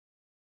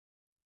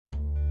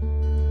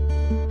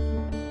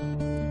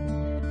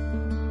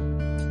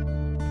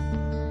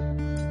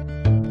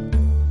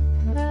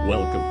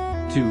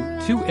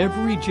To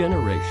Every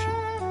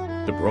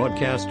Generation, the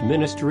broadcast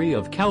ministry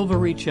of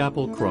Calvary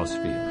Chapel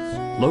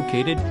Crossfields,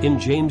 located in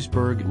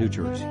Jamesburg, New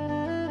Jersey,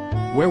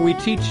 where we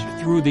teach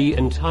through the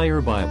entire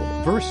Bible,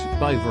 verse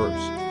by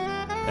verse,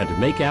 and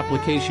make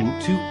application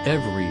to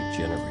every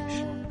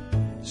generation,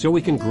 so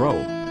we can grow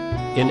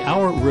in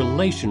our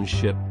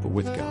relationship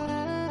with God.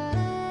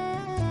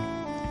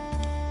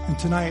 And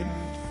tonight,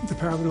 the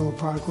parable of the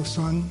prodigal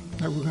son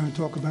that we're going to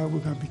talk about, we're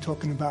going to be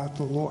talking about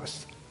the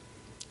lost.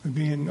 We'll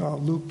be in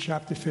Luke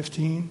chapter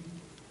 15,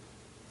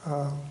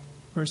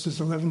 verses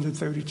 11 to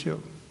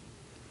 32.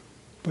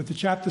 But the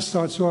chapter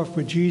starts off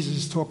with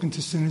Jesus talking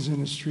to sinners in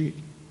the street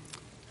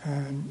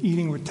and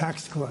eating with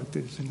tax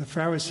collectors. And the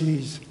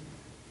Pharisees,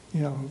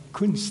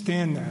 couldn't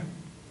stand that.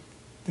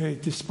 They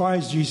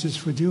despised Jesus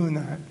for doing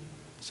that.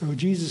 So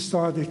Jesus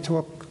started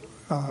to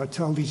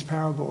tell these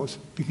parables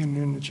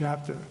beginning in the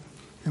chapter.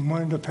 And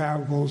one of the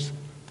parables,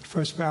 the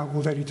first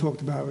parable that he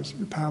talked about was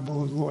the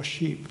parable of the lost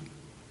sheep.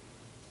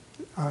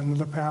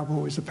 Another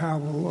parable is the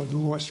parable of the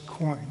lost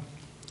coin.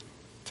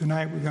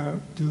 Tonight we're going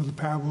to do the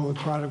parable of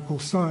the prodigal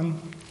son,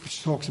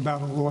 which talks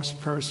about a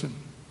lost person.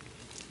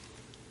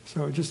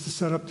 So just to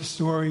set up the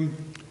story,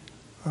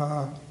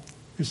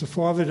 there's a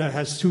father that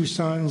has two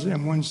sons,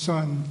 and one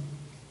son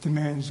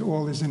demands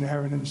all his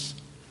inheritance.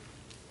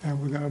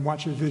 And we're going to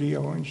watch a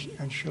video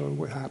and show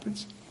what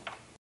happens.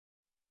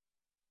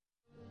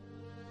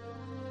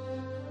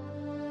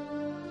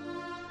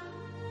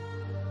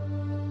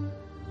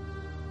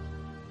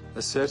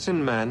 A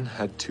certain man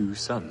had two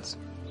sons.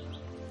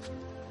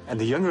 And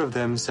the younger of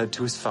them said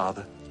to his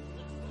father,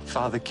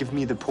 "Father, give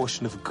me the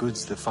portion of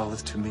goods that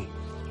falleth to me."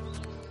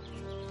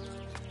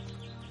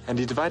 And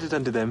he divided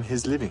unto them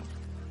his living.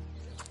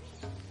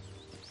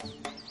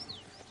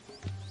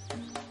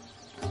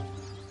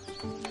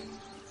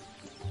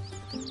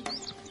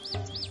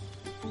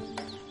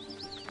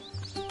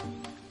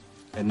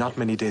 And not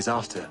many days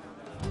after,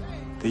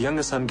 the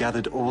younger son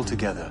gathered all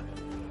together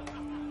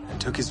and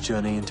took his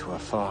journey into a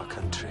far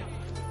country,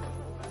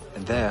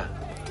 and there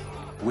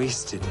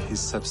wasted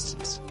his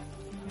substance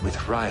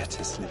with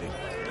riotous living.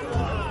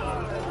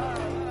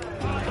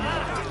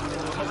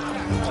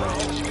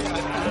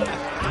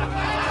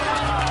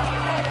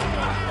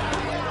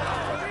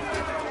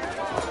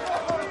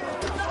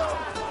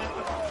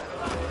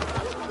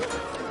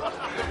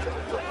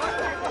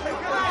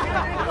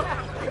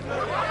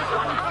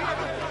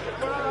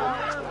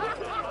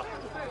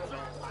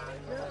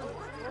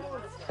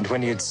 And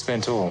when he had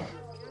spent all,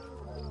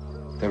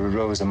 there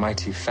arose a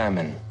mighty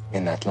famine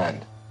in that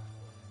land,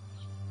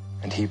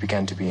 and he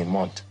began to be in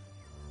want.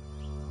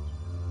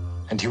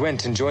 And he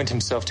went and joined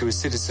himself to a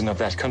citizen of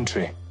that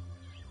country,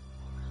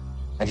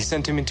 and he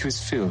sent him into his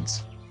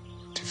fields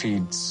to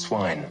feed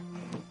swine.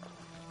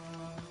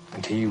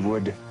 And he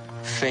would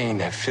fain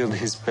have filled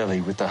his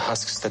belly with the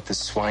husks that the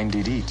swine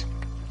did eat,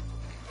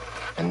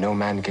 and no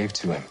man gave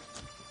to him.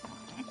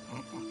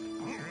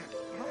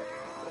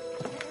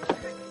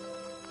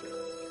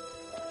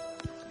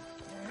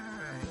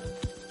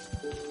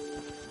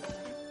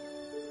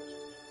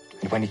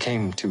 And when he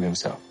came to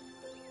himself,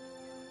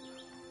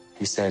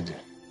 he said,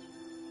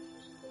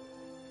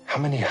 "How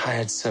many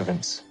hired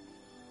servants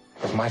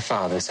of my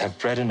father's have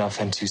bread enough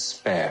and to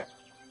spare?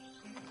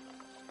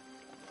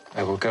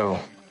 I will go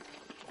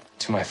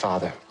to my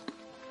father.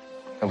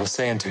 I will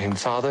say unto him,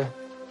 Father,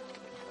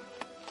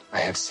 I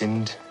have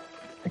sinned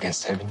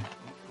against heaven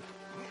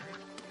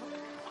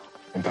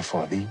and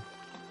before thee,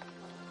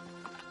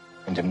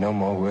 and am no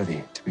more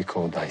worthy to be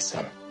called thy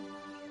son.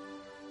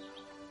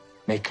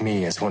 Make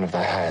me as one of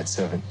thy hired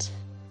servants."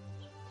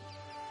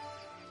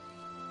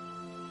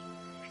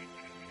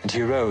 And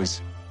he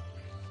arose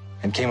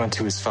and came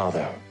unto his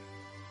father.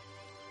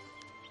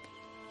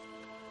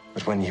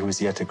 But when he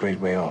was yet a great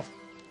way off,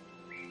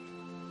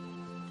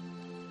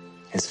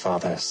 his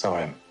father saw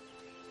him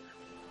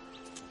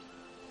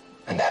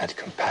and had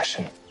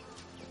compassion,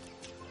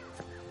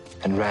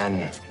 and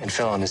ran and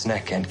fell on his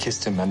neck and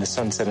kissed him. And the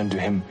son said unto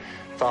him,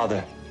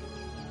 "Father,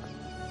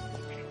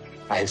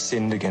 I have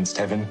sinned against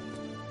heaven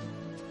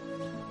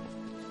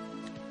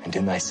and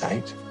in thy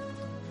sight,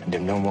 and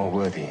am no more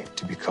worthy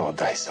to be called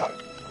thy son."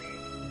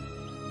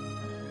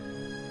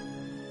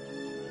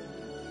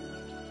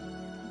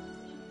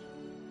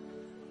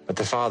 But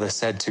the father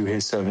said to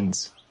his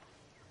servants,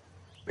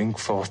 "Bring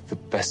forth the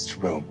best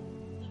robe,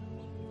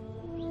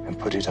 and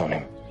put it on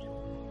him.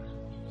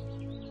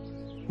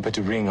 Put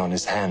a ring on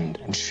his hand,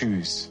 and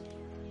shoes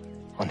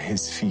on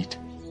his feet.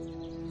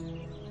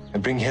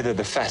 And bring hither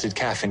the fatted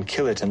calf, and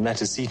kill it, and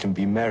let us eat and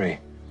be merry.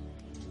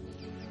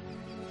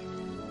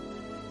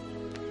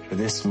 For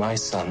this my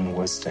son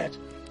was dead,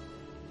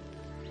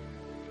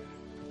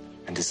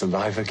 and is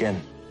alive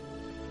again.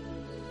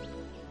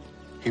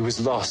 He was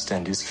lost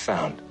and is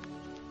found."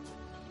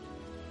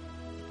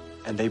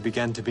 And they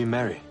began to be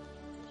merry.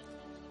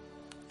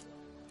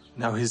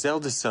 Now his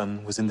eldest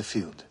son was in the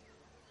field.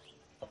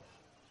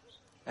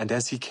 And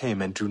as he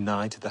came and drew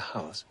nigh to the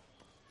house,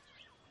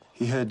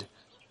 he heard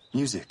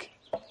music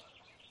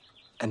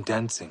and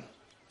dancing.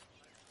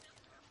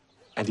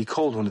 And he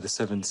called one of the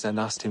servants and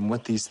asked him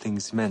what these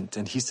things meant.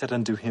 And he said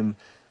unto him,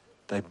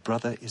 Thy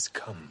brother is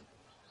come.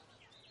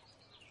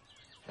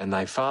 And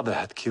thy father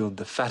hath killed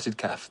the fatted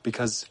calf,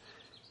 because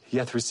he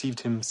hath received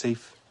him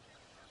safe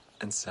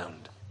and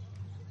sound.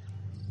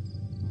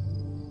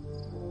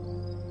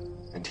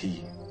 And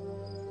he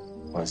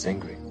was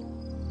angry,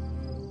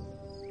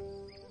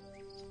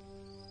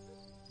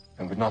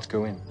 and would not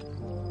go in.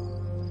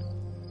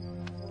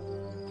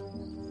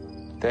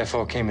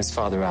 Therefore came his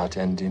father out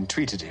and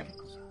entreated him.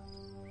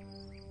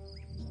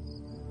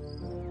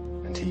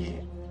 And he,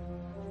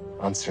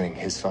 answering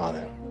his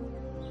father,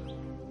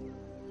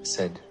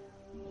 said,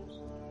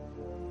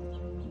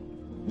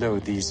 Lo,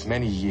 these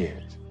many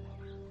years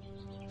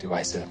do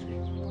I serve thee.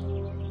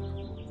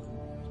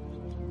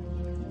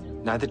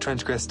 Neither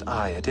transgressed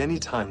I at any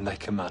time thy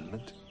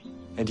commandment,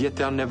 and yet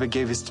thou never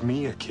gavest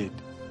me a kid,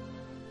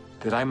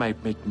 that I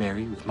might make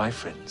merry with my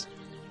friends.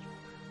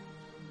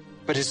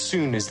 But as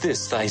soon as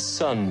this thy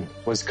son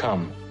was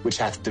come, which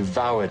hath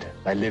devoured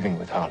thy living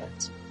with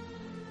harlots,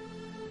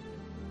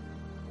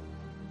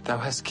 thou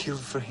hast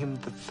killed for him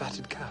the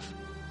fatted calf.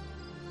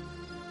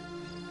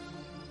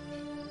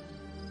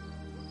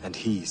 And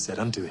he said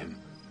unto him,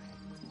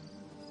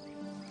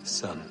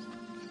 Son,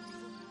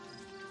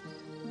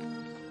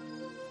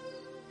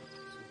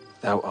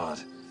 thou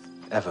art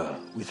ever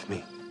with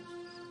me,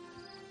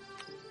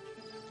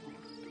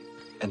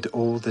 and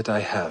all that I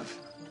have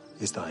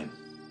is thine.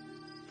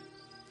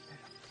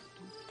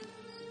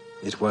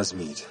 It was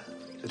meet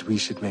that we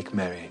should make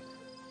merry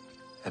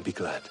and be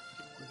glad.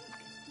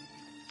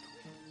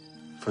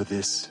 For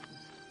this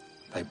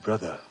thy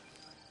brother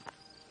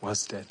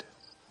was dead,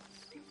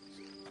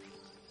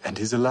 and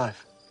is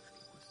alive,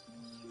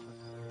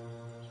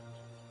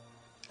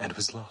 and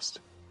was lost,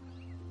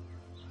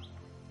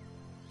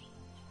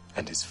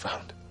 and is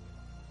found.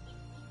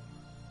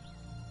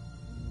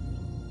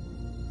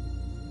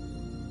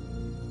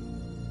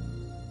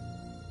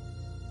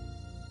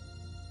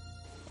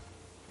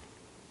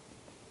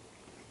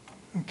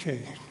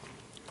 Okay.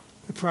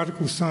 The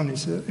prodigal son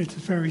it's a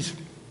very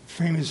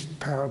famous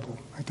parable.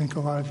 I think a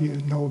lot of you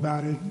know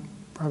about it,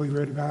 probably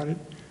read about it.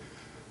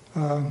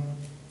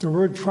 The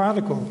word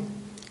prodigal,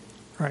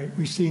 right,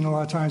 we've seen a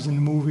lot of times in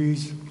the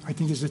movies. I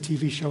think there's a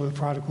TV show, The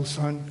Prodigal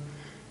Son,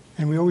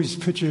 and we always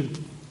picture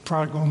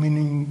prodigal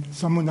meaning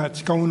someone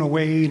that's going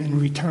away and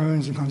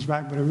returns and comes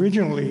back. But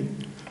originally,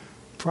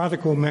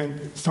 prodigal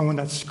meant someone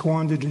that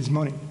squandered his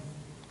money.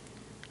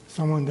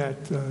 Someone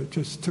that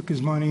just took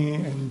his money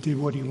and did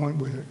what he wanted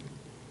with it.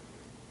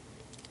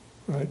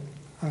 But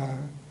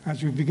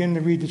as we begin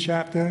to read the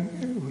chapter,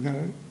 we're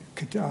going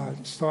to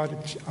start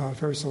at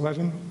verse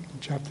 11,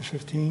 chapter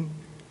 15.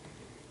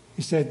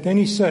 He said, Then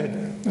he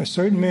said, a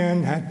certain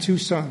man had 2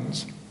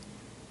 sons,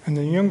 and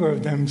the younger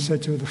of them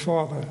said to the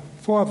father,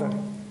 Father,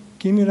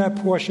 give me that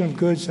portion of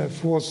goods that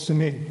falls to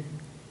me.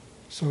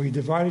 So he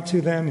divided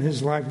to them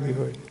his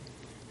livelihood.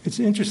 It's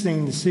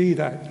interesting to see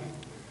that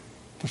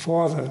the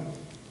father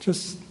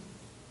just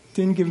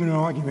didn't give him an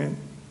argument,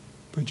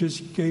 but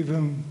just gave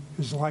him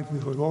his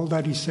livelihood, all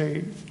that he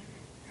saved.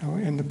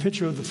 And the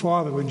picture of the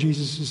Father, when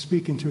Jesus is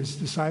speaking to his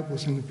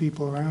disciples and the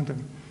people around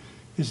him,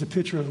 is a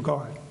picture of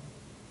God.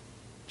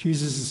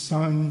 Jesus'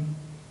 Son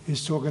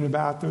is talking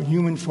about the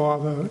human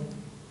Father,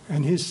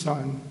 and his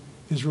Son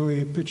is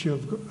really a picture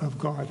of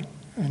God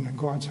and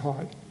God's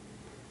heart.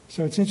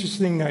 So it's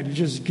interesting that he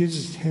just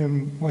gives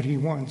him what he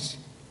wants.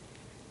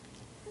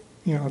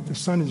 The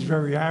Son is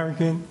very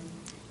arrogant.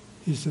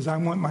 He says, I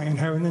want my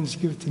inheritance,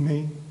 give it to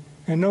me.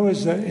 And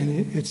notice that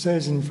it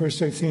says in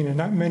verse 18, and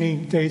not many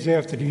days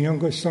after, the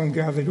younger son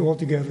gathered all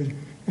together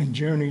and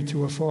journeyed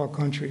to a far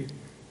country.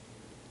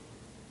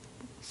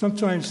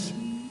 Sometimes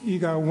you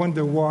got to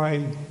wonder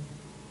why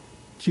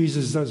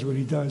Jesus does what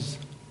he does,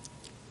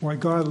 why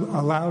God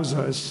allows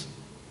us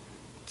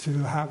to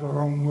have our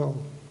own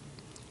will.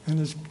 And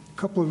there's a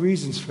couple of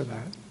reasons for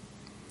that.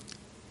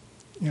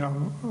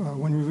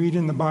 When we read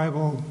in the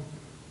Bible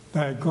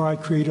that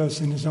God created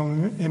us in his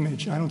own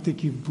image, I don't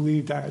think you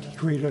believe that he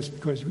created us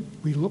because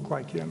we look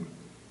like him.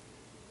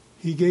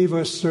 He gave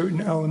us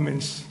certain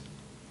elements,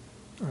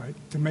 right,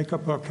 to make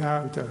up our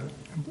character.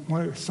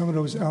 Some of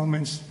those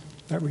elements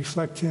that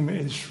reflect him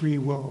is free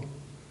will.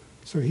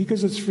 So he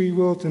gives us free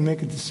will to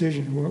make a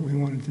decision what we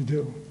wanted to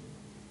do.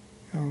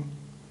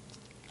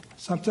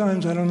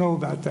 Sometimes I don't know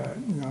about that.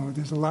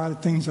 There's a lot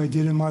of things I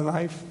did in my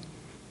life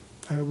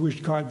I wish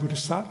God would have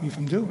stopped me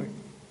from doing.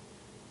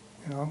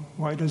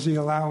 Why does he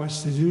allow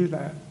us to do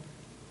that?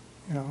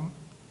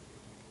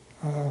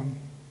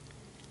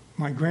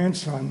 My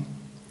grandson,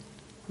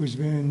 who's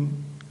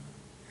been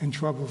in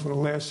trouble for the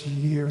last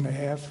year and a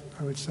half,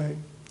 I would say,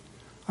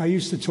 I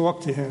used to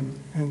talk to him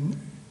and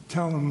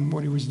tell him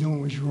what he was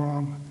doing was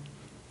wrong.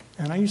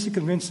 And I used to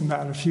convince him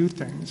about a few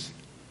things.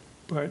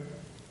 But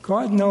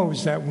God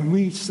knows that when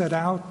we set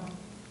out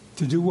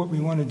to do what we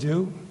want to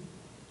do,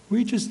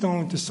 we just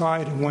don't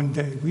decide in one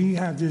day. We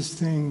have this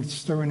thing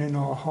stirring in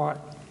our heart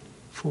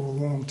for a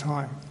long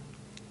time.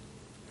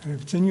 And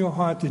if it's in your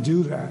heart to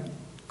do that,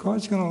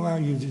 God's going to allow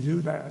you to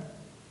do that.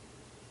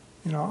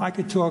 You know, I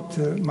could talk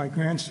to my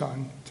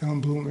grandson, tell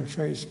him blue in the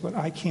face, but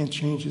I can't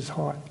change his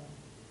heart.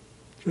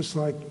 Just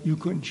like you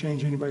couldn't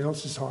change anybody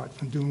else's heart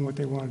from doing what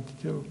they wanted to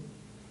do.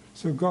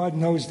 So God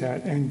knows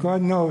that, and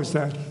God knows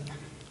that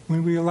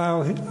when we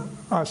allow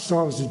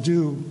ourselves to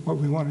do what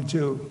we want to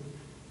do,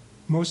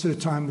 most of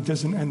the time it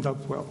doesn't end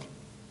up well.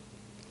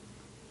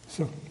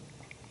 So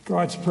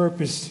God's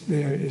purpose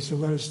there is to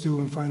let us do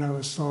and find out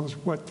ourselves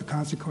what the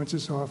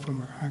consequences are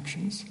from our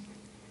actions.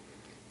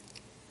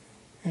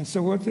 And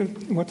so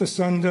what the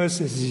son does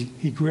is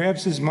he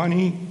grabs his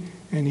money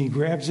and he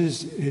grabs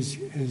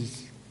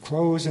his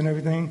clothes and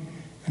everything,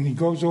 and he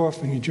goes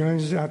off and he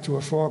journeys out to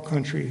a far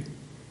country.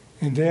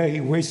 And there he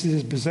wastes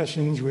his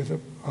possessions with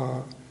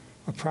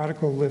a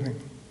prodigal living.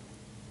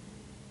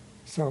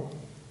 So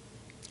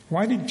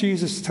why did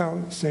Jesus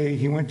say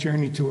he went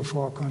journey to a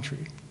far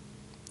country?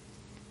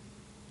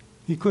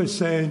 He could have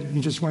said he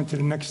just went to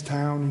the next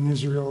town in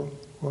Israel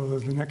or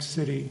the next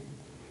city.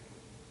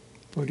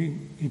 But he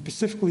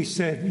specifically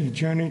said he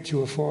journeyed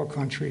to a far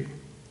country.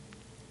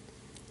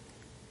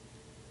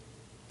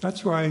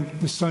 That's why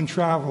the son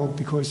traveled,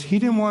 because he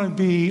didn't want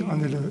to be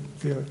under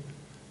the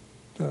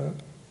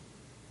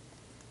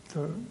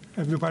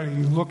everybody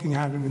looking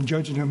at him and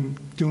judging him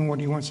doing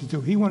what he wants to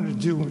do. He wanted to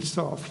do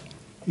himself.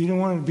 He didn't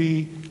want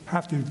to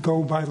have to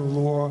go by the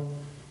law,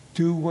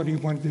 do what he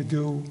wanted to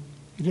do.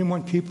 He didn't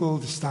want people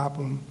to stop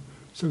him,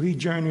 so he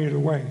journeyed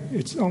away.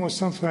 It's almost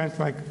sometimes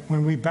like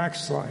when we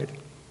backslide.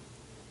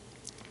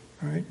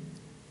 Right?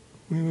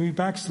 When we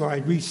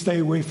backslide, we stay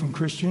away from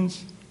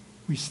Christians.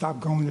 We stop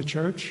going to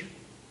church.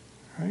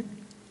 Right?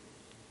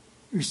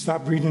 We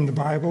stop reading the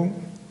Bible.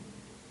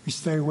 We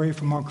stay away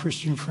from our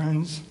Christian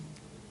friends.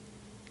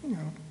 You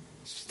know,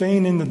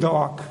 staying in the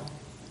dark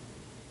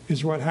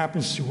is what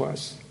happens to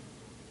us.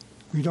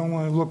 We don't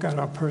want to look at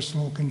our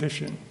personal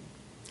condition.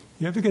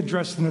 You ever get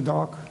dressed in the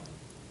dark?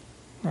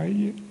 Right?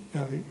 You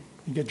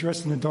get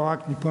dressed in the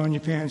dark, you put on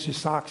your pants, your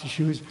socks, your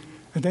shoes,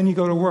 and then you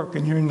go to work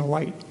and you're in the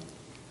light.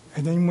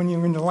 And then when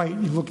you're in the light,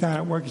 you look down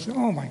at work and say,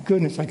 oh my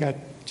goodness, I got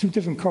 2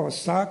 different color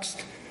socks.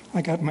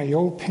 I got my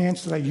old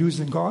pants that I use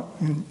in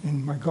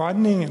my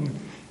gardening,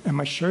 and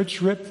my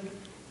shirt's ripped.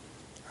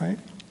 Right?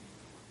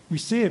 We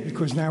see it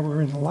because now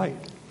we're in the light.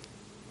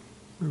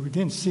 We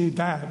didn't see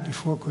that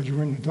before because we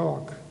were in the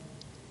dark.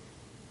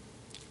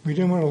 We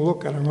didn't want to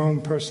look at our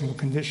own personal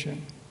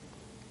condition.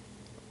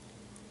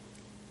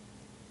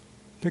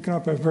 Picking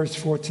up at verse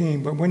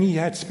 14, but when he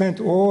had spent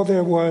all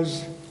there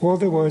was,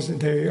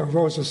 there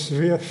arose a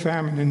severe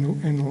famine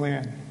in the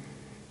land,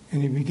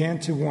 and he began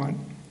to want.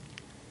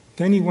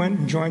 Then he went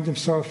and joined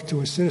himself to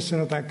a citizen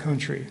of that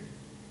country,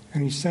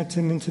 and he sent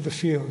him into the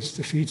fields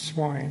to feed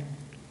swine.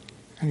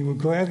 And he would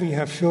gladly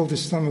have filled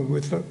his stomach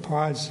with the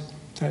pods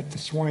that the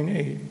swine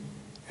ate,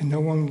 and no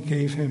one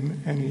gave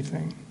him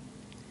anything.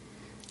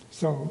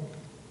 So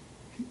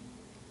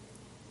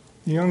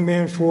the young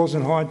man falls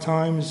in hard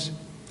times.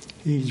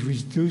 He's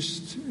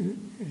reduced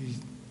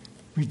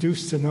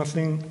to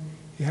nothing.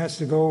 He has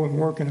to go and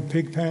work in a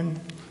pig pen.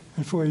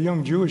 And for a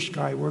young Jewish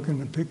guy working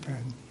in a pig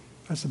pen,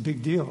 that's a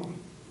big deal,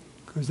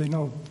 because they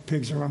know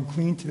pigs are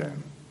unclean to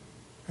them.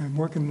 And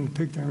working in a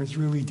pig pen is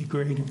really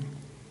degrading.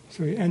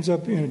 So he ends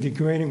up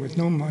degrading with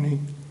no money.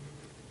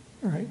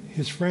 All right.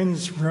 His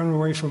friends run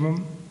away from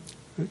him,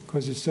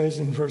 because it says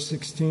in verse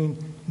 16,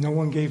 no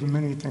one gave him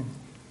anything.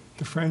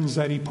 The friends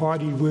that he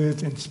partied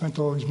with and spent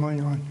all his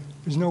money on,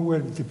 there's nowhere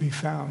to be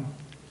found.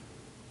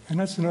 And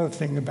that's another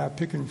thing about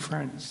picking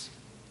friends.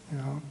 You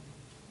know,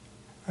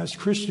 as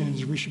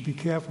Christians, we should be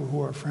careful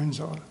who our friends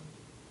are.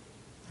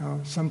 You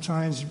know,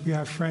 sometimes we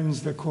have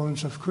friends that call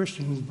themselves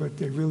Christians, but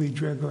they really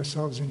drag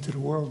ourselves into the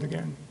world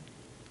again.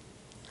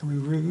 And we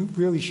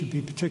really should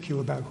be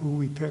particular about who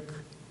we pick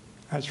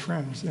as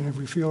friends. And if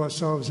we feel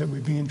ourselves that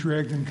we're being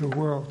dragged into the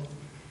world,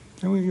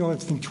 then we ought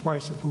to think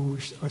twice of who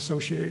we're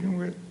associating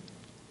with.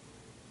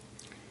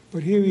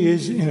 But here he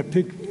is in a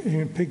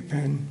pig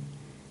pen,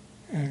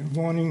 and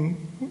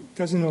wanting,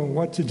 doesn't know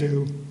what to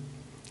do.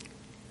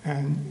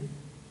 And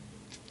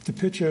the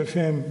picture of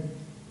him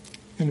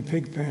in a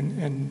pig pen,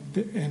 and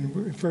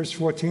in verse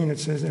 14 it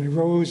says, and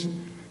arose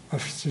a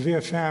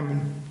severe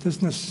famine.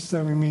 Doesn't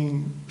necessarily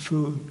mean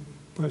food,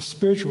 but a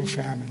spiritual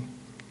famine.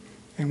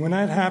 And when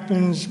that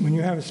happens, when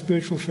you have a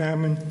spiritual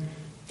famine,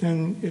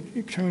 then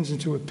it turns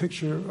into a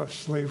picture of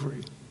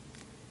slavery.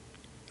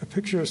 A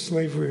picture of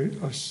slavery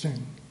of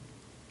sin.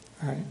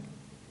 Right?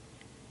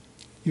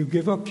 You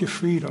give up your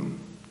freedom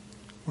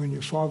when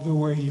you're farther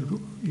away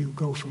you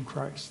go from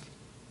Christ.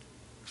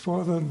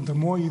 The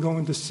more you go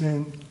into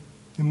sin,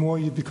 the more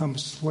you become a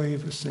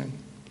slave of sin.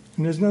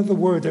 And there's another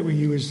word that we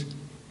use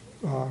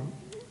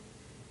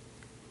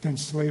than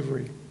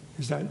slavery,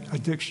 is that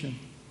addiction.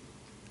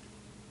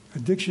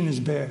 Addiction is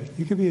bad.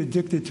 You can be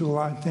addicted to a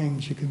lot of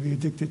things. You can be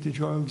addicted to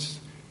drugs.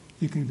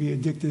 You can be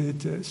addicted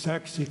to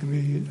sex. You can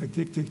be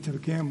addicted to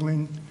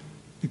gambling.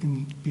 You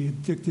can be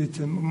addicted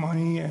to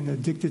money and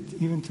addicted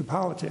even to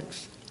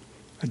politics.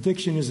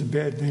 Addiction is a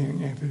bad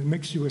thing. And if it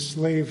makes you a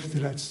slave to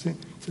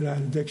that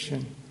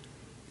addiction,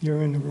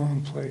 you're in the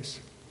wrong place.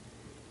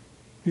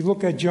 If you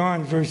look at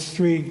John, verse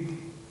 3,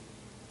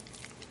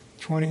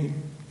 20,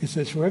 it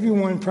says, "For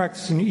everyone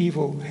practicing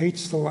evil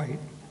hates the light.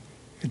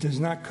 It does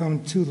not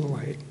come to the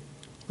light,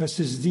 lest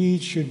his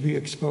deeds should be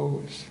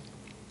exposed."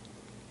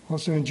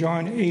 Also in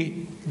John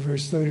 8,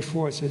 verse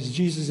 34, it says,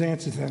 Jesus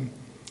answered them,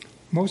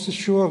 "Most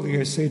assuredly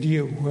I say to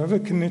you, whoever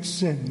commits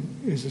sin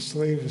is a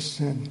slave of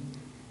sin."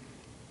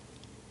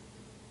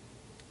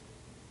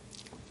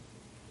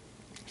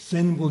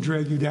 Sin will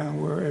drag you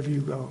down wherever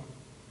you go.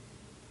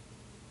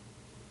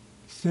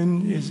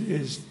 Sin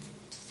is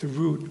the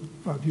root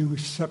of you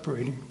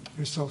separating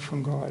yourself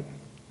from God.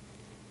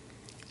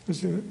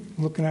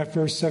 Looking at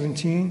verse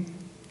 17.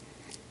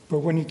 "But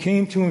when he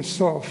came to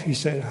himself, he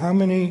said, 'How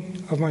many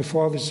of my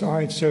father's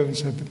hired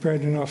servants have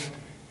bread enough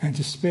and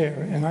to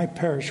spare, and I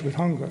perish with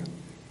hunger?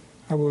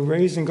 I will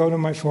rise and go to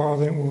my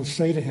father and will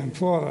say to him,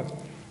 Father,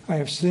 I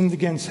have sinned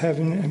against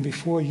heaven and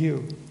before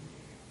you,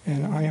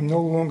 and I am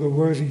no longer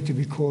worthy to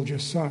be called your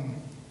son.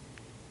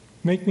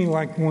 Make me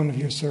like one of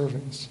your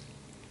servants.'"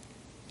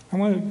 I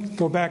want to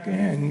go back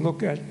and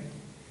look at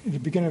the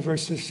beginning of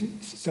verse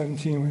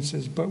 17 when it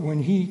says, "But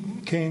when he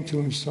came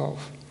to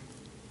himself."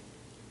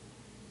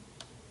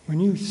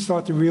 When you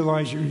start to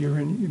realize you're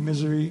in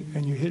misery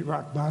and you hit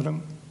rock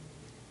bottom,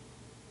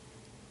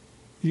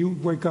 you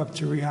wake up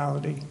to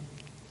reality.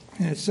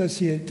 And it says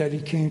here that he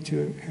came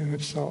to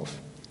himself.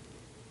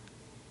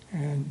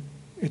 And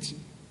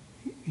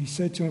he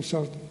said to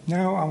himself,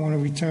 "Now I want to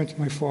return to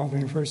my father."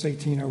 In verse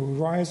 18, "I will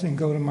rise and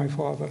go to my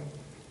father."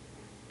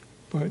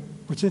 But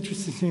what's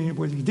interesting to me is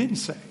what he didn't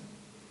say.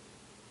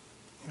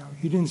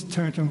 He didn't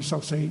turn to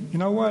himself and say, "You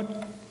know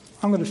what?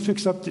 I'm going to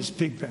fix up this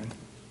pig pen.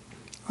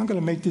 I'm going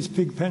to make this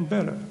pig pen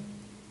better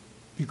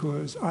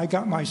because I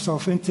got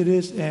myself into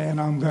this and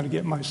I'm going to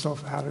get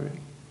myself out of it."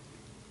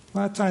 A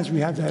lot of times we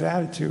have that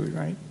attitude,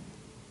 right?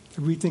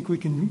 That we think we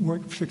can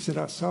fix it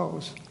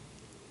ourselves.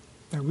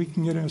 That we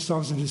can get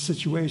ourselves into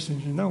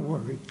situations and don't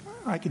worry,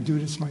 I can do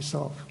this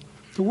myself.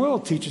 The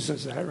world teaches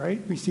us that,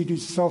 right? We see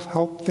these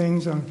self-help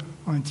things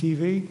on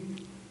TV.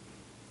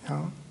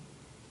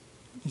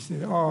 You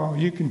say, "Oh,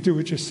 you can do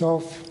it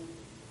yourself.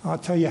 I'll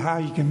tell you how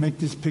you can make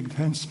this pig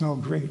pen smell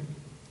great."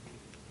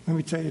 Let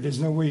me tell you, there's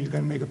no way you're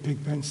going to make a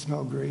pig pen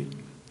smell great.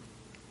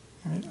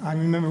 Right? I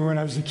remember when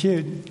I was a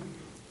kid,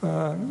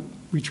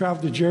 we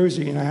traveled to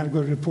Jersey, and I had to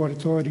go to the Port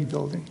Authority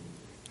building.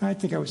 I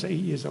think I was 8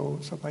 years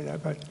old, something like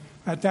that. But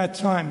at that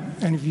time,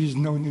 any of you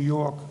know New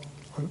York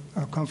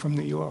or come from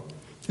New York,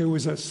 there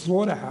was a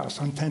slaughterhouse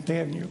on 10th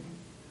Avenue,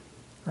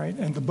 right?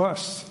 And the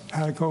bus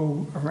had to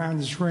go around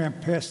this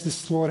ramp past this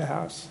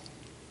slaughterhouse.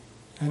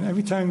 And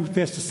every time we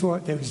passed the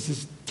slaughterhouse, there was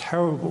this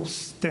terrible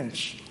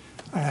stench.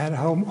 I had to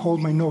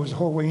hold my nose the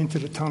whole way into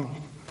the tunnel.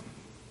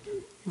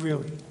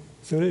 Really.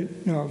 So,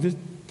 this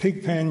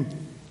pig pen,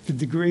 the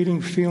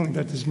degrading feeling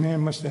that this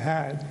man must have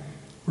had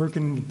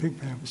working in the pig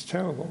pen was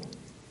terrible.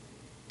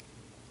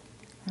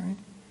 Right?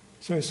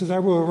 So it says, "I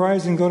will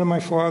arise and go to my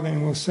father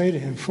and will say to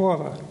him,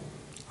 Father,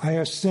 I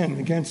have sinned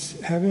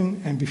against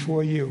heaven and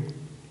before you,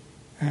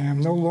 and I am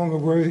no longer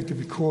worthy to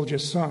be called your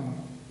son.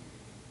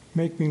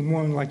 Make me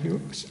one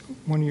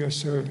of your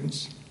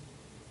servants."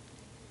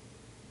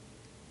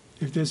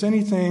 If there's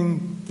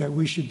anything that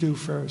we should do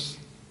first,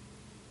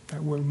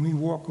 that when we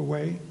walk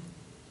away,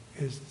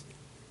 is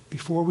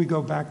before we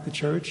go back to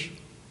church,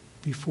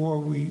 before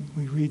we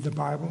read the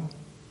Bible,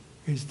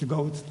 is to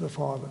go to the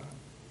Father,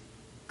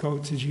 go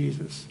to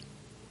Jesus.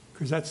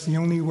 Because that's the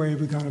only way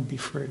we're going to be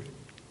free.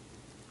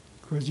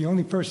 Because the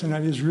only person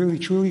that is really,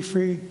 truly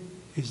free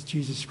is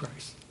Jesus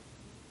Christ,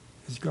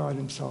 is God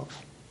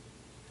himself.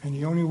 And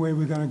the only way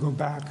we're going to go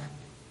back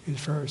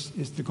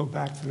is to go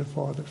back to the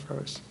Father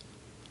first.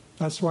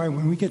 That's why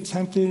when we get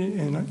tempted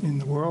in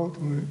the world,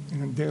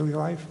 in daily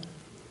life,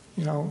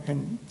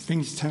 and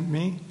things tempt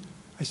me,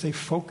 I say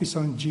focus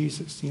on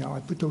Jesus. I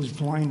put those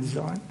blinders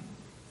on,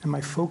 and my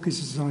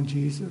focus is on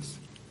Jesus.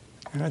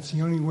 And that's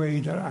the only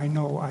way that I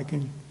know I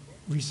can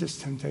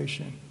resist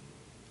temptation.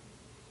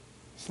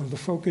 So the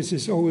focus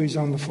is always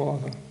on the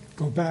Father.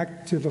 Go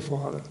back to the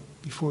Father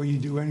before you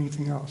do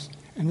anything else.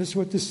 And this is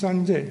what the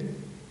Son did.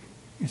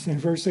 It's in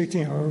verse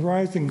 18, "I will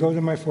rise and go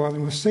to my Father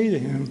and will say to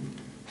him,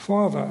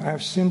 Father, I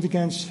have sinned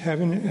against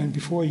heaven and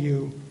before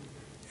you,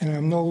 and I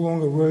am no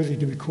longer worthy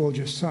to be called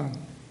your son.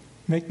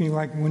 Make me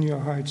like one of your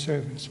hired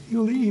servants."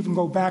 He'll even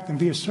go back and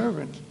be a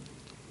servant.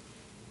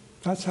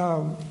 That's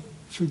how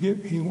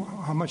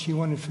much he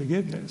wanted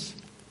forgiveness.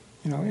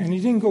 And he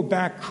didn't go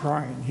back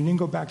crying. He didn't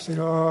go back and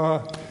say,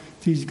 "Oh,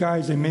 these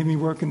guys, they made me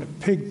work in the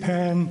pig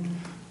pen.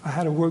 I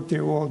had to work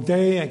there all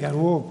day. I got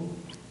all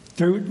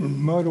dirt and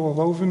mud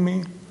all over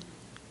me."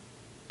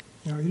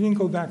 He didn't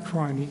go back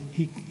crying.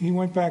 He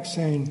went back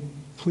saying,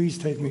 "Please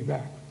take me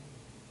back.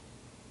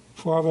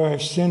 Father, I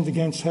have sinned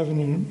against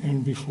heaven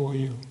and before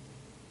you,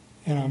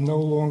 and I'm no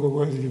longer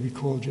worthy to be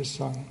called your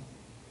son."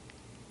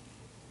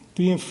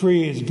 Being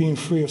free is being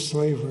free of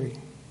slavery.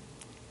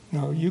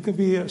 You can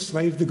be a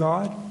slave to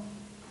God,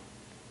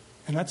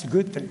 and that's a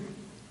good thing.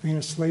 Being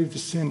a slave to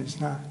sin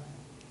is not.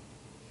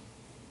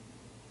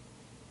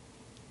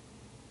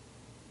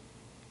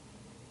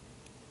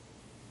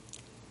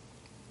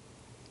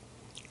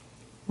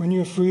 When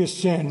you're free of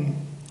sin,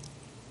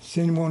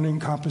 Sin won't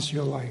encompass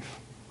your life.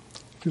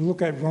 If you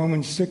look at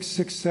Romans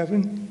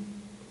 6:7,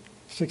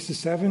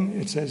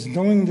 it says,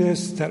 knowing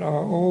this, that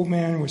our old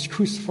man was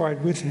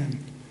crucified with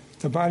him,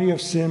 the body of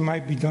sin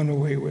might be done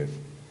away with,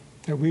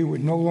 that we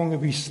would no longer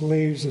be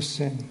slaves of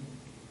sin.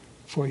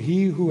 For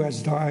he who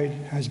has died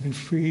has been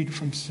freed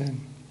from sin.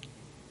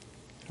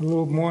 A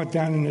little more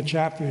down in the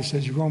chapter, it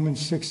says, Romans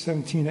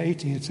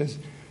 6:17-18, it says,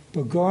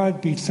 but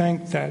God be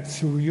thanked that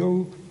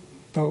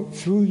though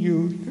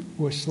you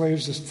were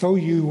slaves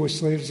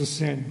of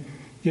sin,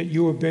 yet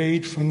you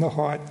obeyed from the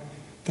heart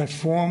that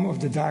form of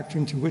the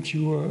doctrine to which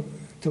you were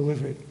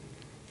delivered.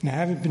 And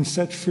having been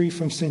set free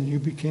from sin, you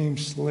became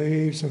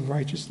slaves of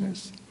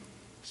righteousness.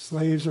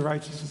 Slaves of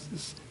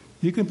righteousness.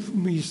 You can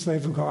be a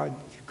slave of God,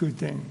 good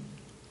thing.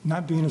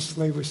 Not being a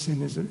slave of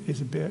sin is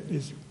a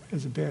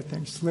bad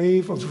thing.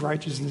 Slave of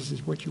righteousness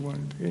is what you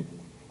want to be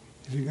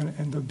if you're going to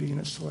end up being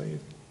a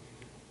slave.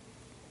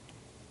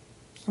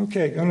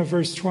 Okay, go to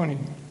verse 20.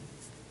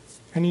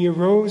 And he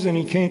arose and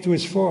he came to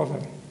his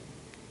father.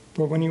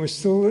 But when he was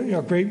still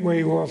a great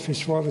way off,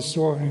 his father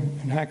saw him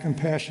and had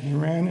compassion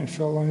and ran and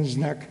fell on his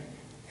neck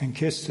and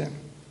kissed him.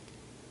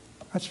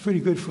 That's pretty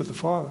good for the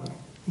father,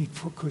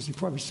 because he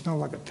probably smelled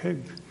like a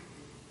pig.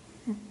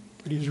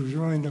 But he was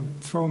willing to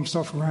throw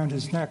himself around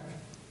his neck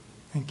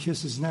and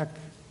kiss his neck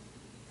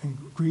and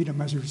greet him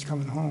as he was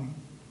coming home.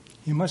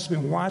 He must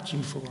have been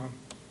watching for him,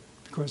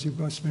 because he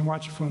must have been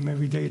watching for him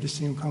every day to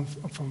see him come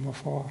from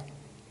afar.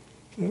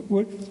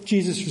 What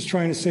Jesus was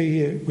trying to say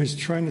here was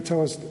trying to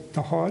tell us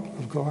the heart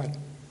of God,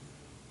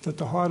 that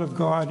the heart of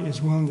God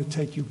is willing to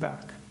take you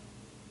back,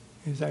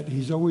 is that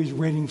he's always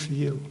waiting for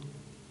you.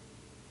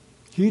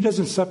 He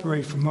doesn't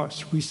separate from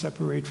us, we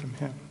separate from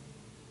him.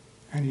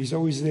 And he's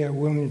always there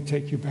willing to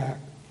take you back.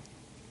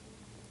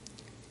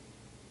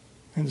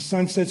 And the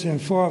son said to him,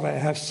 Father, I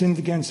have sinned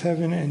against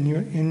heaven and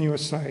in your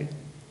sight,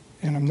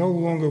 and I'm no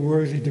longer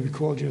worthy to be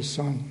called your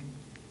son.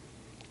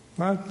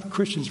 A lot of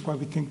Christians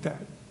probably think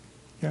that.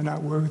 They're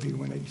not worthy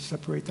when they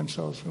separate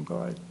themselves from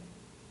God.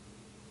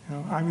 You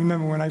know, I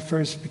remember when I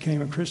first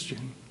became a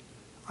Christian,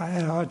 I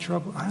had a hard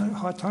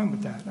time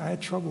with that. I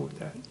had trouble with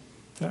that.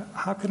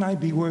 How can I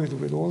be worthy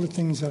with all the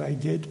things that I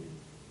did?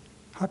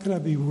 How could I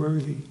be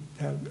worthy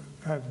to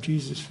have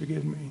Jesus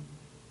forgive me?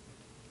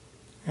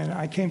 And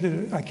I came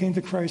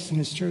to Christ in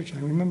his church.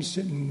 And I remember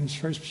sitting in this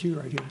first pew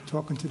right here,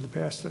 talking to the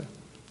pastor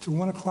till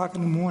 1 o'clock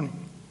in the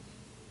morning,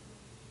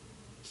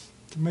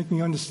 to make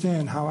me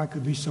understand how I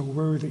could be so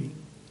worthy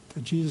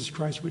that Jesus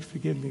Christ would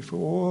forgive me for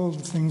all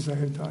the things I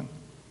have done.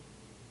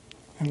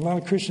 And a lot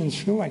of Christians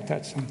feel like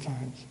that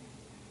sometimes.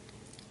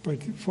 But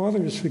the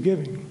Father is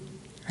forgiving,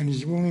 and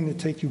he's willing to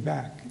take you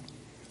back.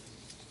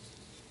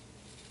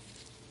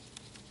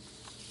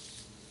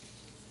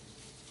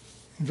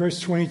 In verse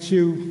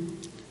 22,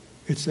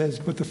 it says,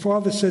 but the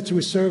father said to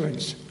his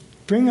servants,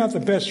 bring out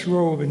the best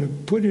robe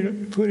and put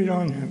it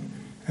on him,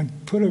 and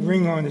put a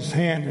ring on his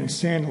hand and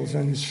sandals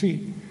on his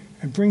feet,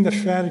 and bring the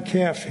fatted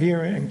calf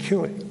here and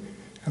kill it.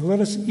 And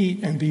let us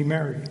eat and be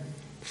merry.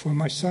 For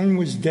my son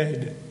was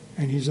dead,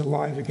 and he's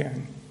alive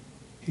again.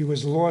 He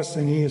was lost,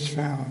 and he is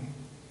found.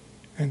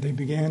 And they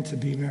began to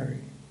be merry.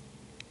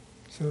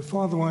 So the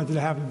father wanted to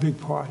have a big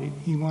party.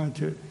 He wanted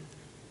to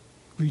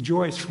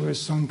rejoice for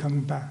his son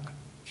coming back.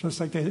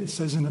 Just like it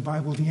says in the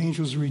Bible, the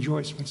angels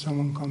rejoice when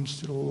someone comes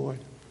to the Lord.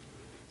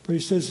 But he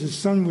says his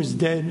son was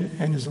dead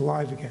and is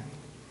alive again.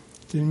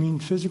 Did it mean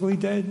physically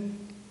dead?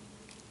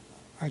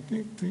 I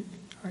think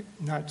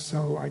not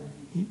so.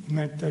 He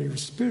meant that he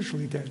was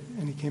spiritually dead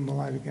and he came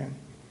alive again.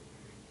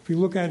 If you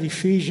look at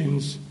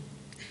Ephesians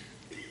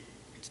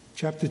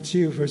chapter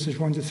 2, verses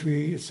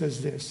 1-3, it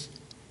says this,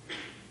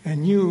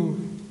 and you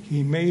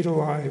he made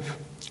alive,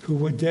 who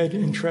were dead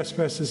in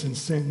trespasses and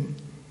sin,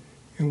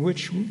 in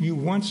which you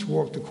once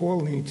walked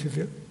according to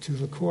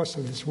the course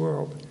of this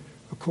world,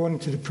 according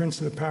to the prince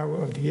of the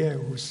power of the air,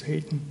 who is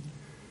Satan,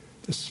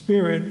 the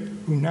spirit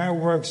who now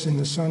works in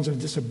the sons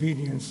of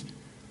disobedience,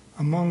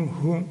 among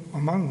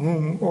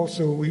whom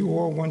also we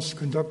all once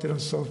conducted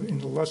ourselves in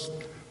the lust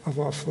of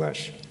our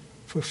flesh,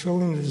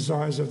 fulfilling the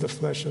desires of the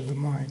flesh of the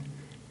mind,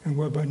 and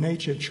were by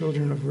nature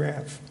children of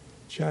wrath,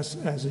 just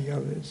as the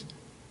others.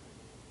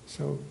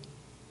 So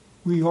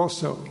we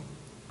also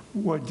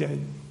were dead,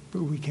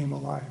 but we came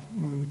alive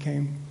when we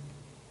came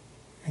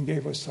and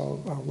gave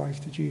ourselves our life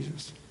to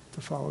Jesus,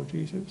 to follow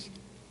Jesus.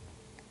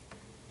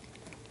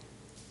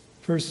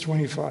 Verse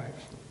 25.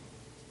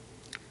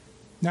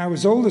 Now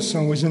his oldest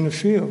son was in the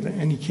field,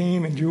 and he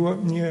came and drew up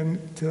near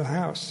to the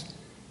house.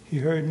 He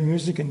heard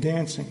music and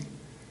dancing.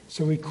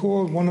 So he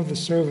called one of the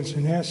servants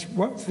and asked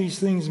what these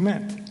things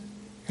meant.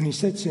 And he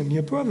said to him,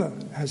 your brother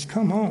has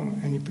come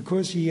home, and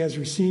because he has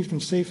received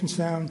him safe and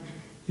sound,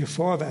 your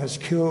father has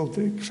killed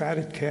the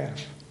fatted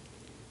calf.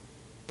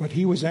 But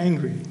he was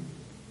angry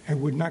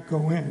and would not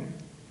go in.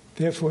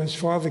 Therefore his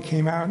father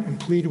came out and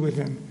pleaded with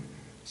him.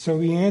 So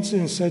he answered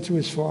and said to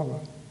his father,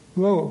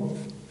 lo,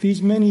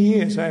 these many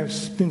years I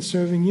have been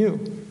serving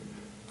you.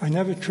 I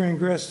never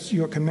transgressed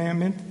your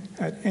commandment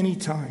at any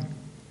time,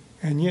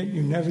 and yet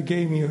you never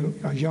gave me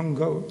a young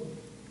goat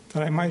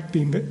that I might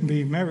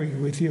be merry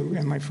with you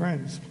and my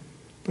friends.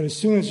 But as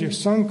soon as your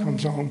son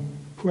comes home,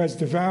 who has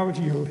devoured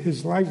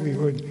his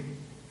livelihood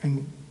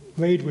and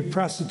laid with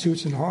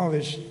prostitutes and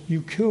harlots,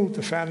 you killed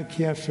the fatted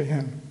calf for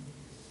him."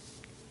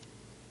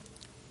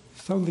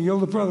 So the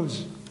older brother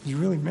was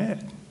really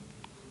mad.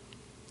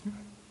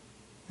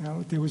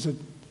 There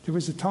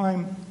was a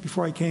time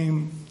before I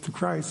came to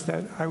Christ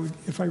that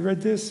if I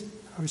read this,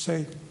 I would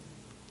say,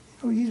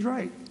 "Oh, he's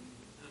right.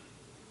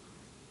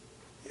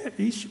 Yeah,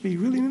 he should be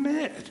really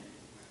mad.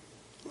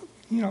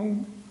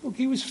 Look,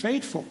 he was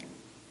faithful.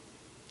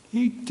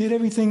 He did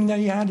everything that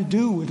he had to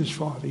do with his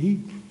father. He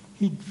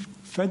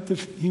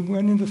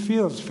went into the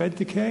fields, fed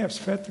the calves,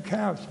 fed the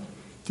cows,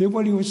 did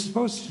what he was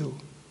supposed to do.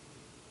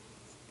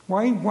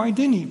 Why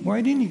didn't he?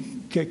 Why didn't he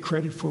get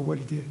credit for what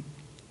he did?"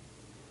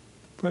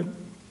 But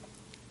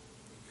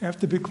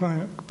after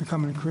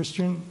becoming a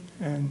Christian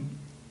and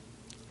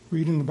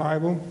reading the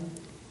Bible,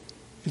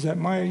 is that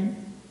my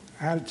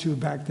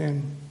attitude back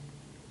then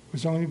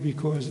was only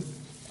because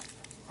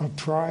of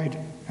pride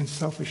and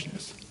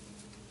selfishness.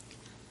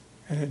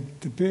 And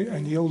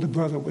the older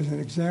brother was an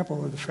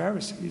example of the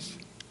Pharisees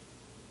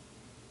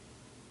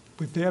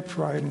with their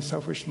pride and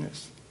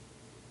selfishness,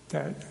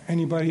 that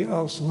anybody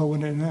else lower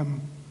than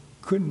them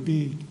couldn't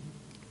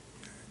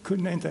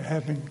enter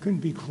heaven,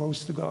 couldn't be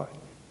close to God,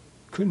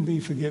 couldn't be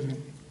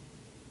forgiven.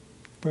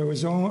 But it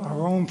was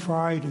our own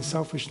pride and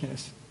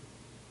selfishness.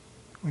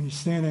 When you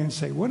stand there and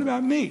say, "What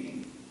about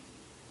me?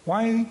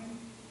 Why?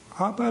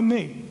 How about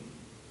me?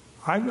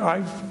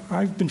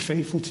 I've been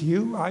faithful to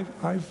you.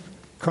 I've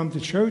come to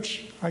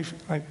church.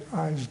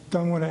 I've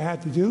done what I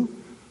had to do.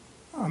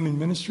 I'm in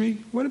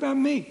ministry. What about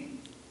me?"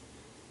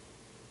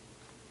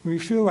 We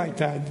feel like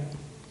that,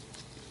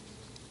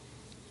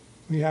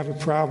 we have a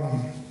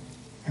problem,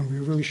 and we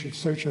really should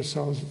search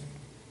ourselves,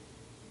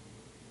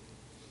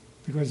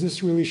 because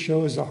this really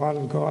shows the heart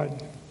of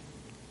God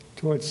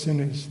towards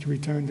sinners to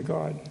return to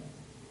God.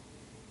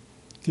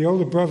 The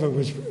older brother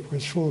was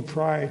full of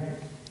pride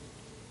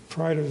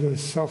of the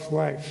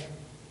self-life.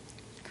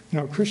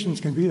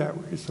 Christians can be that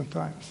way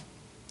sometimes.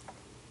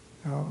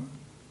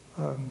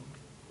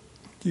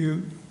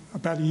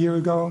 About a year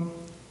ago,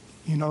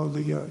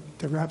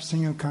 the rap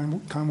singer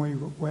Conway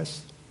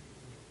West,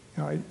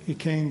 it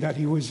came that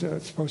he was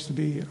supposed to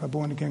be a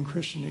born-again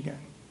Christian again.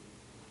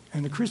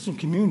 And the Christian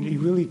community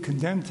really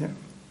condemned him,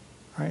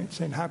 right?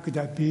 Saying, "How could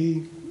that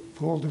be?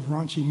 For all the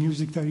raunchy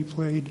music that he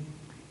played,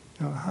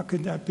 how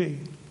could that be?"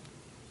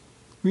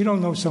 We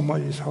don't know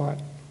somebody's heart.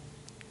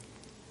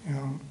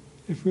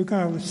 If we're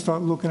going to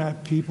start looking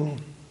at people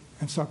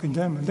and start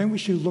condemning, then we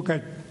should look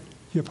at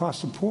the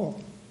Apostle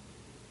Paul.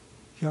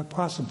 The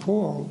Apostle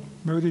Paul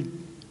murdered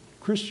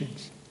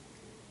Christians,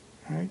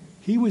 right?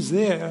 He was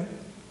there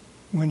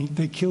when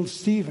they killed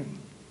Stephen.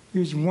 He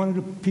was one of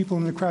the people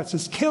in the crowd that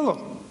says, "Kill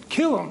him,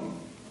 kill him,"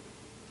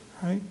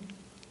 right?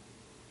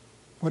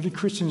 What did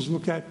Christians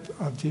look at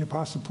of the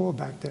Apostle Paul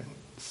back then?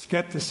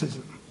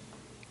 Skepticism,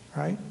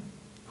 right?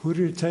 Who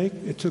did it take?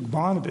 It took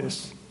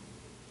Barnabas,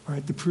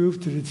 right, to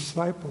prove to the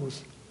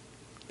disciples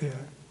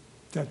there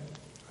that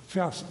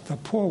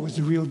Paul was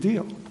the real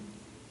deal,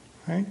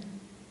 right?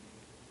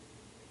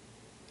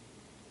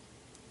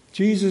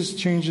 Jesus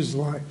changes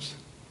lives.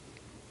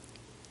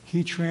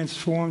 He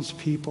transforms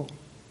people.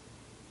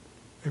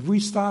 If we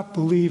stop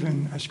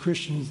believing as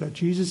Christians that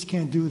Jesus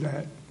can't do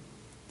that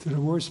to the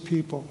worst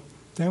people,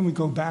 then we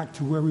go back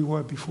to where we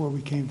were before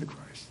we came to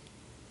Christ.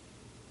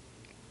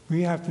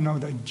 We have to know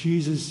that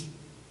Jesus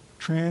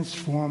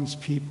transforms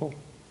people.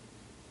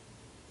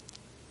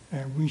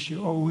 And we should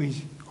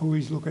always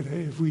look at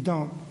it. If we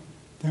don't,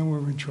 then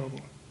we're in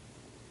trouble.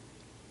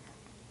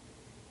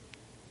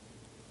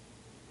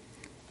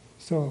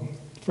 So,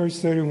 verse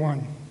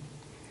 31.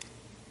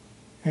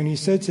 And he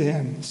said to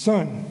him,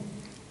 "Son,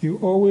 you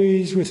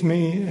always with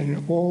me, and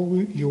you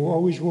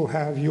always will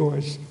have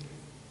yours.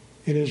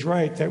 It is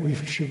right that we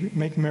should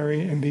make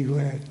merry and be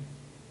glad.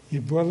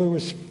 Your brother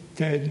was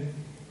dead,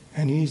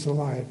 and he's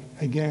alive.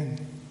 Again,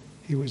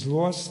 he was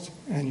lost,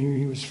 and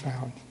he was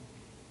found."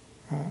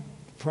 The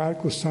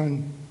prodigal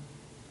son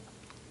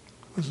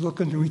was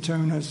looking to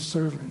return as a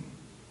servant,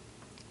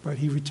 but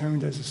he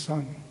returned as a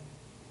son.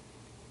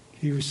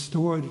 He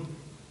restored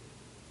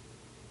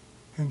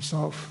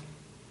himself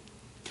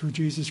through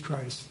Jesus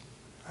Christ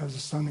as a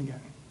son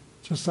again,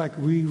 just like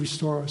we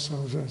restore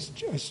ourselves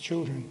as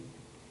children.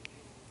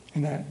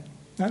 And that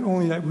not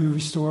only that we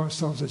restore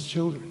ourselves as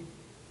children,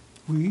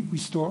 we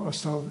restore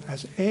ourselves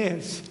as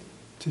heirs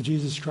to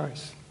Jesus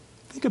Christ.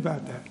 Think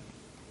about that.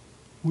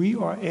 We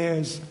are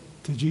heirs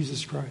to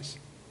Jesus Christ.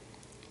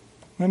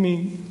 Let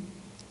me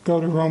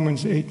go to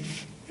Romans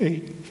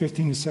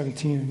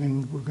 8:15-17, and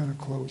then we're going to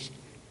close.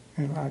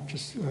 And I'll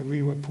just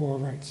read what Paul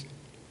writes.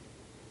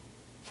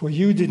 "For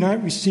you did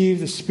not receive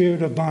the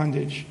spirit of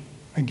bondage,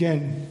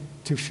 again,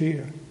 to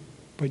fear,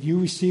 but you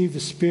received the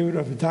spirit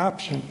of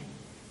adoption,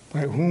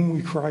 by whom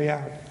we cry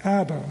out,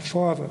 'Abba,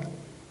 Father.'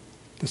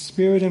 The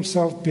Spirit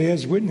himself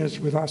bears witness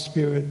with our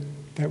spirit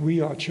that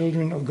we are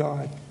children of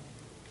God.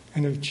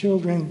 And if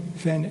children,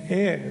 then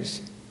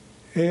heirs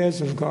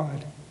of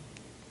God,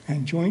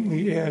 and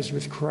jointly heirs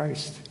with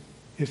Christ,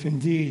 if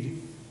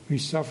indeed we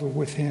suffer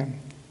with him,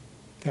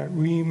 that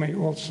we may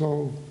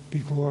also be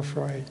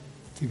glorified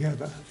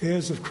together.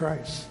 Heirs of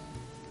Christ,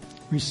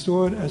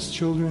 restored as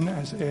children,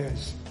 as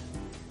heirs.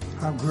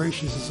 How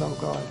gracious is our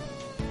God.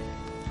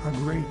 How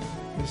great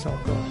is our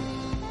God.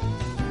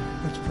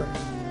 Let's pray.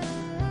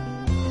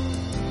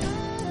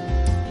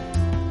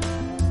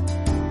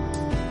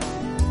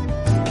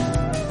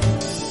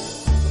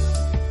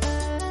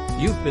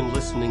 You've been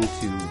listening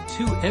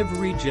to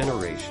Every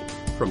Generation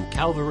from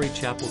Calvary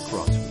Chapel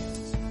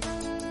Crossfields.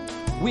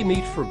 We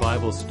meet for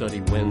Bible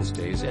study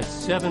Wednesdays at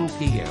 7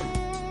 p.m.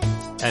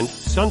 and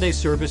Sunday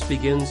service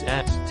begins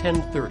at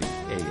 10:30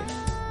 a.m.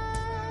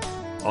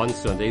 On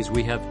Sundays,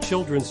 we have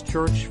children's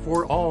church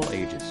for all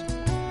ages,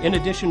 in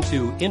addition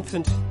to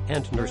infant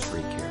and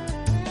nursery care.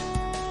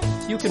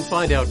 You can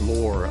find out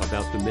more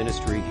about the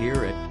ministry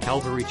here at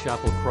Calvary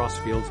Chapel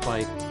Crossfields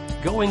by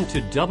going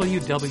to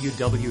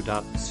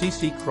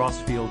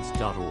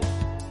www.cccrossfields.org,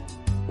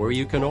 where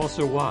you can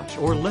also watch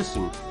or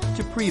listen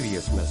to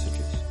previous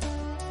messages.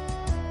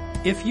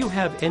 If you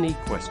have any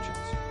questions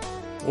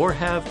or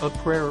have a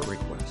prayer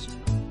request,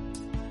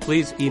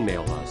 please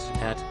email us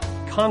at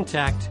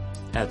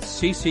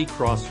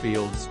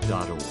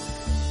contact@cccrossfields.org.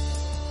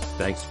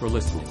 Thanks for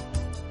listening,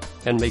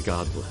 and may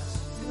God bless.